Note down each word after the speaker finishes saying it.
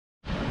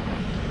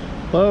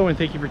Hello, and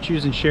thank you for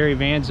choosing Sherry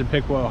Vans in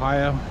Piqua,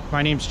 Ohio.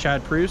 My name is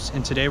Chad Pruce,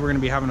 and today we're going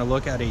to be having a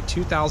look at a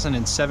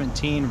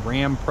 2017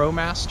 Ram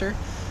ProMaster.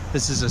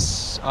 This is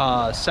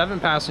a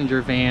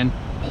 7-passenger van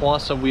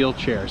plus a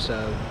wheelchair.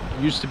 So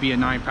it used to be a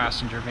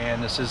 9-passenger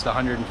van. This is the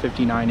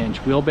 159-inch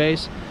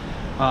wheelbase.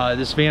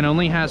 This van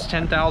only has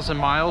 10,000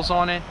 miles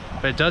on it,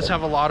 but it does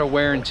have a lot of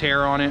wear and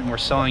tear on it, and we're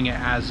selling it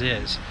as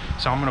is.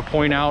 So I'm going to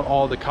point out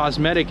all the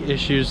cosmetic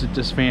issues that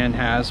this van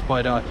has,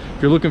 but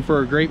if you're looking for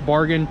a great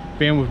bargain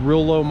van with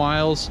real low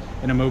miles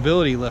and a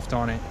mobility lift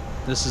on it,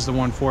 this is the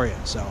one for you.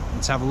 So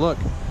let's have a look.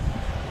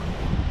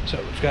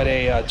 So we've got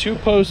a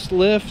 2-post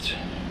lift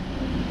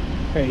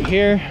right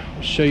here.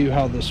 I'll show you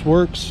how this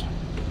works.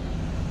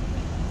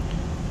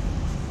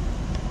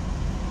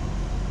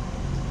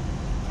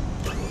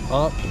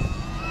 Up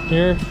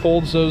here,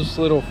 folds those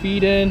little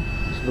feet in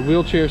so the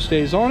wheelchair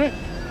stays on it.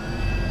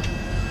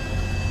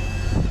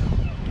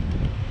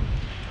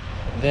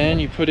 Then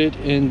you put it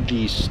in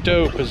the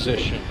stow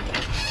position.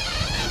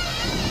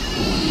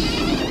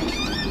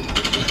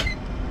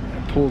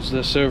 It pulls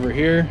this over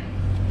here,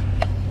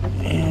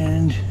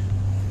 and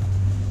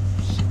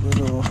there's a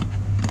little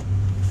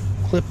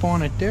clip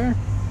on it there.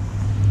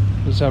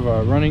 Let's have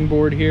a running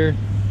board here.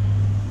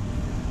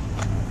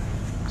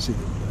 See, the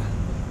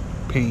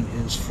paint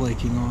is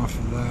flaking off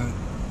of that.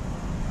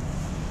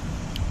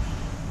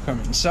 Come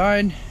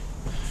inside.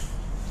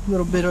 A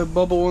little bit of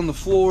bubble on the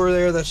floor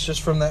there. That's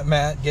just from that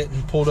mat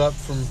getting pulled up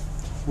from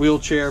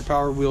wheelchair,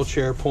 power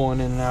wheelchair, pulling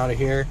in and out of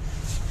here.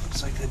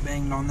 Looks like they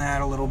banged on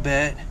that a little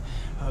bit.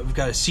 We've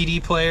got a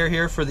CD player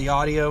here for the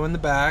audio in the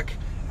back,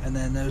 and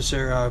then those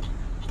are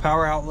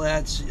power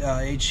outlets,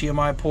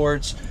 HDMI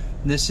ports.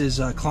 And this is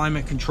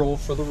climate control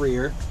for the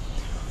rear.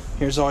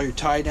 Here's all your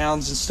tie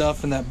downs and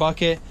stuff in that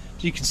bucket.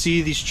 As you can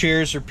see, these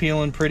chairs are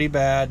peeling pretty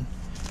bad.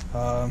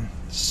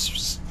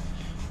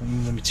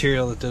 The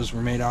material that those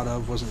were made out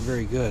of wasn't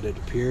very good, it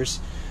appears.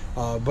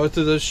 Both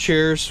of those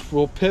chairs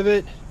will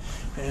pivot,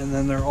 and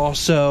then they're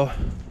also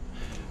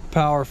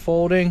power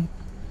folding.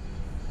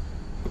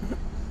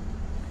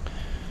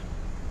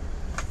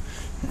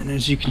 And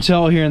as you can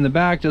tell here in the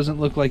back, doesn't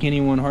look like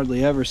anyone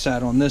hardly ever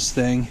sat on this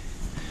thing.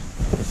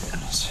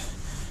 It's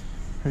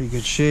pretty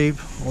good shape,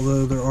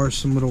 although there are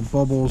some little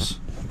bubbles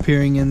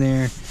appearing in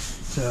there.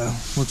 So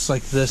looks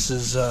like this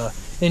is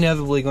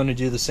inevitably going to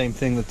do the same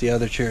thing that the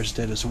other chairs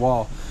did as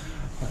well.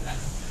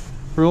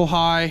 Real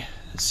high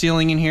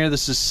ceiling in here.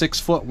 This is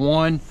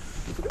 6'1".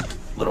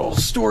 Little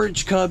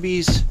storage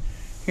cubbies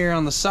here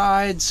on the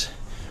sides.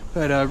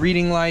 Got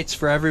reading lights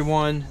for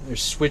everyone.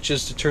 There's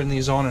switches to turn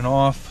these on and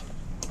off.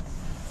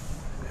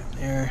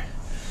 There.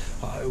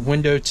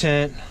 Window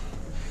tint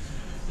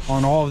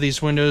on all of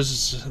these windows.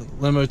 It's a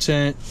limo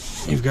tint.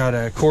 You've got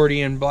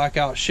accordion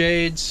blackout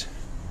shades.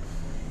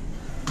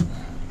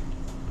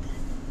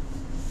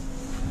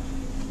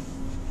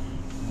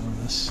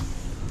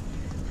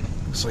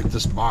 Looks like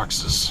this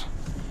box is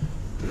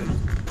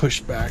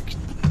pushed back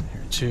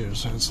here too,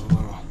 so it's a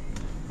little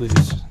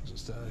loose.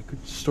 Just a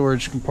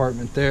storage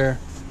compartment there.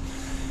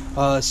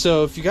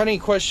 So if you got any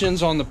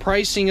questions on the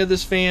pricing of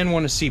this van,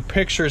 want to see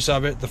pictures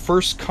of it, the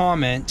first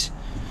comment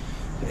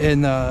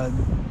in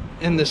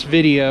this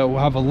video will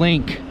have a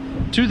link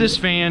to this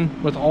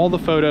van with all the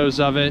photos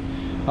of it.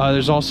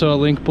 There's also a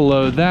link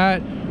below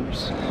that.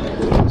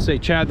 Say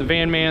Chad the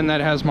Van Man,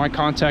 that has my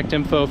contact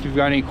info. If you've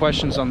got any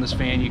questions on this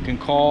van, you can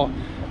call,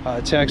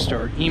 text,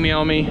 or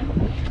email me.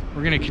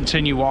 We're going to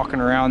continue walking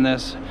around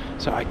this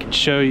so I can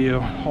show you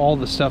all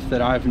the stuff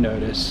that I've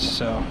noticed.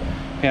 So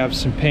we have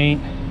some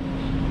paint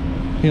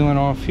peeling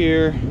off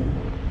here,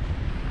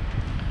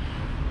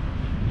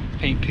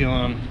 paint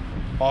peeling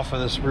off of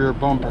this rear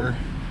bumper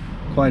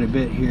quite a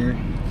bit here.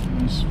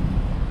 It's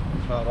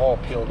not all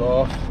peeled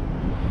off.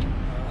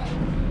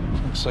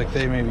 Looks like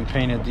they maybe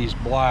painted these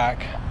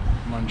black,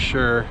 I'm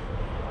unsure.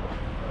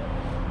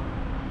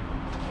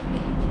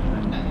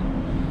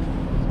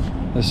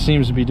 And this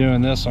seems to be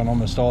doing this on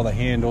almost all the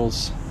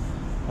handles.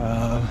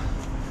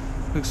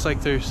 Looks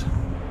like there's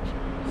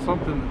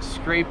something that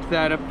scraped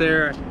that up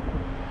there.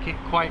 Can't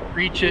quite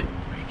reach it,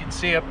 but you can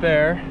see up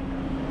there.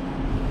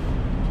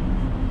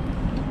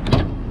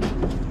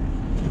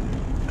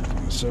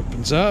 This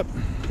opens up,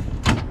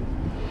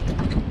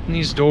 and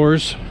these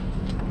doors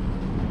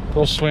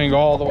will swing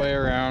all the way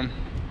around.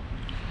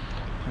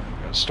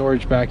 Got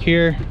storage back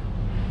here.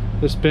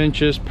 This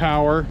bench is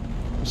power.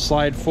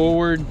 Slide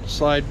forward,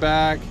 slide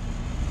back,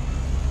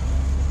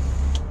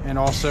 and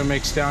also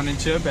makes down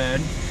into a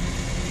bed.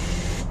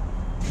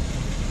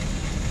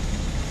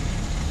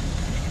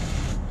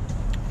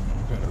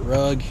 Got a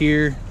rug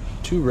here,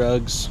 2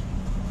 rugs.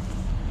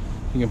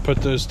 You can put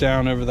those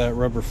down over that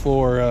rubber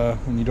floor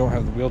when you don't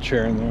have the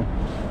wheelchair in there.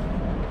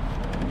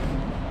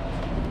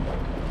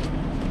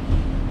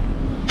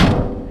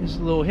 There's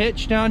a little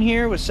hitch down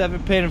here with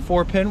 7-pin and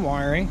 4-pin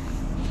wiring.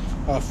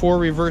 4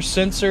 reverse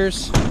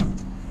sensors.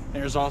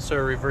 There's also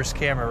a reverse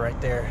camera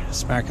right there,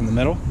 smack in the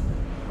middle.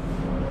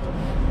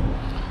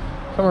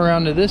 Come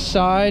around to this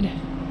side.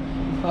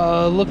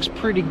 Looks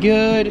pretty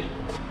good.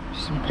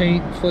 Some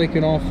paint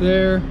flaking off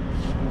there.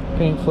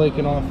 Paint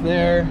flaking off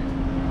there.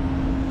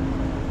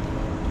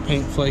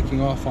 Paint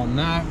flaking off on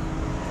that.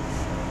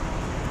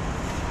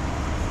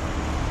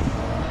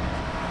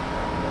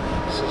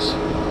 It's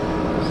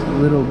a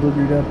little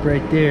boogered up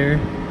right there.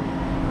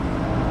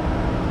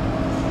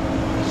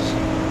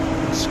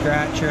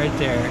 Scratch right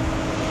there.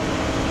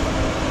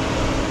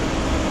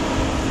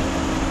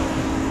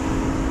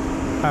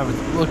 Have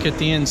a look at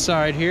the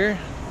inside here.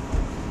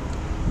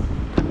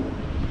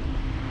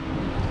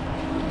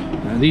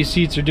 Now these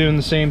seats are doing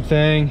the same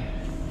thing.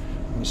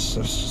 This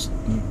stuff's just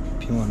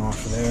peeling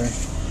off of there.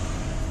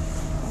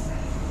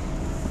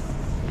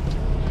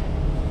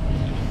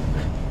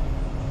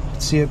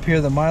 See up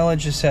here, the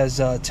mileage just has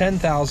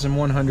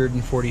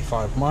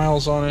 10,145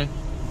 miles on it.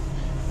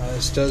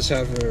 This does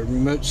have a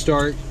remote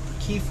start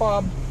key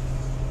fob.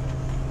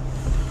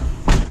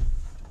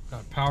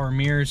 Got power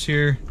mirrors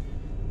here,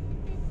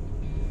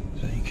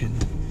 so you can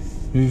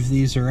move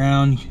these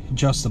around,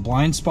 adjust the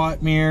blind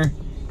spot mirror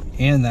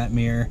and that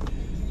mirror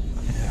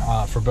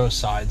for both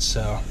sides,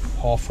 so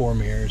all 4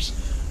 mirrors.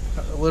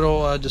 Got a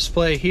little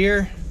display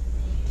here,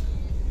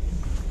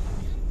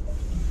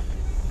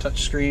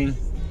 touch screen.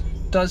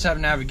 Does have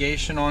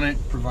navigation on it,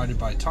 provided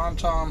by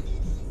TomTom.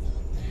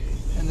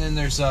 And then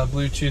there's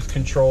Bluetooth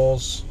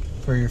controls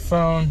for your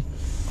phone.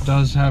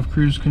 Does have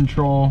cruise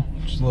control,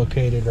 which is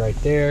located right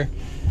there.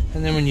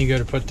 And then when you go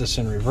to put this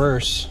in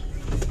reverse,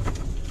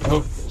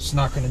 oh, it's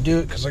not going to do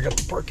it because I got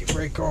the parking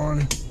brake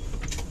on.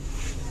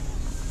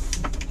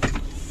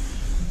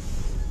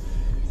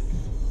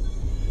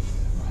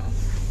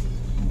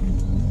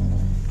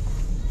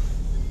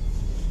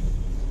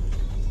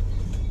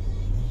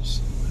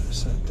 Just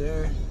set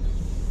there.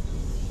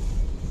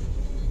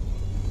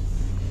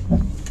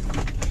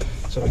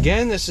 So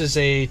again, this is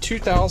a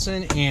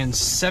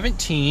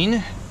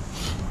 2017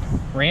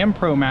 Ram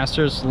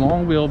ProMaster,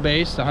 long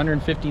wheelbase,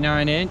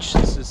 159 inch.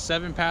 This is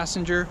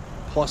 7-passenger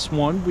plus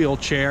 1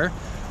 wheelchair,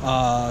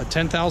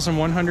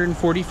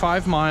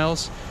 10,145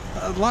 miles.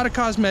 A lot of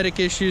cosmetic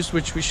issues,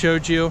 which we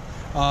showed you.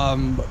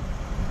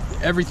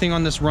 Everything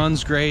on this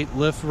runs great.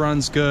 Lift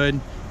runs good.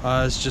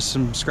 It's just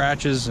some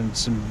scratches and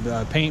some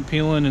paint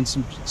peeling and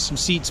some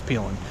seats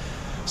peeling.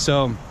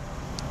 So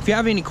if you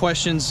have any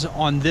questions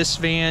on this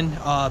van,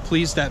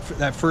 please,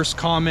 that first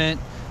comment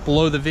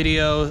below the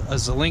video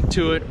is a link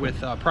to it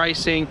with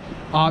pricing,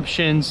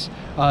 options.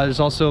 There's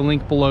also a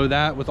link below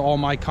that with all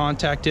my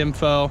contact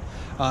info.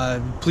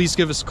 Please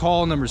give us a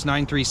call. Number's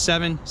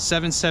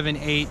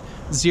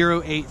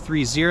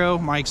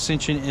 937-778-0830. My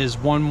extension is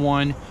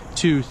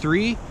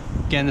 1123.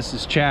 Again, this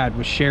is Chad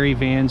with Sherry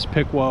Vans,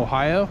 Piqua,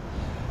 Ohio.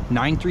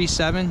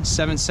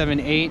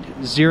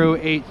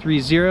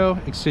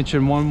 937-778-0830,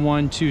 extension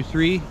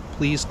 1123.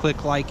 Please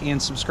click like and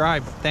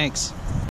subscribe. Thanks.